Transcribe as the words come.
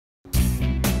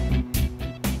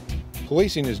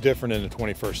Policing is different in the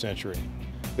 21st century,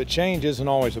 but change isn't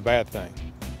always a bad thing.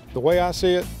 The way I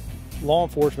see it, law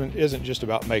enforcement isn't just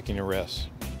about making arrests.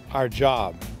 Our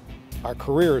job, our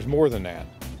career is more than that.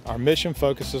 Our mission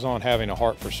focuses on having a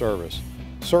heart for service,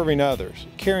 serving others,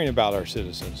 caring about our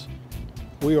citizens.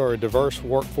 We are a diverse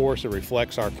workforce that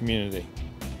reflects our community.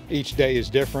 Each day is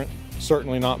different,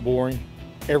 certainly not boring.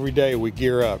 Every day we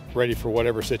gear up, ready for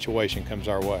whatever situation comes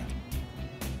our way.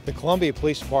 The Columbia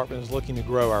Police Department is looking to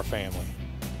grow our family.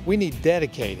 We need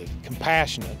dedicated,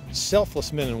 compassionate,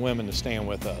 selfless men and women to stand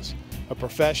with us. A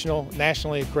professional,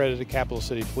 nationally accredited Capital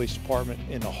City Police Department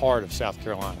in the heart of South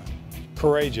Carolina.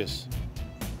 Courageous,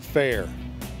 fair,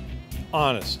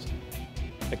 honest,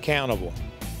 accountable,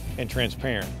 and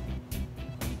transparent.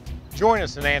 Join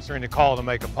us in answering the call to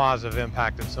make a positive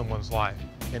impact in someone's life.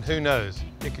 And who knows,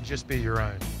 it could just be your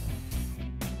own.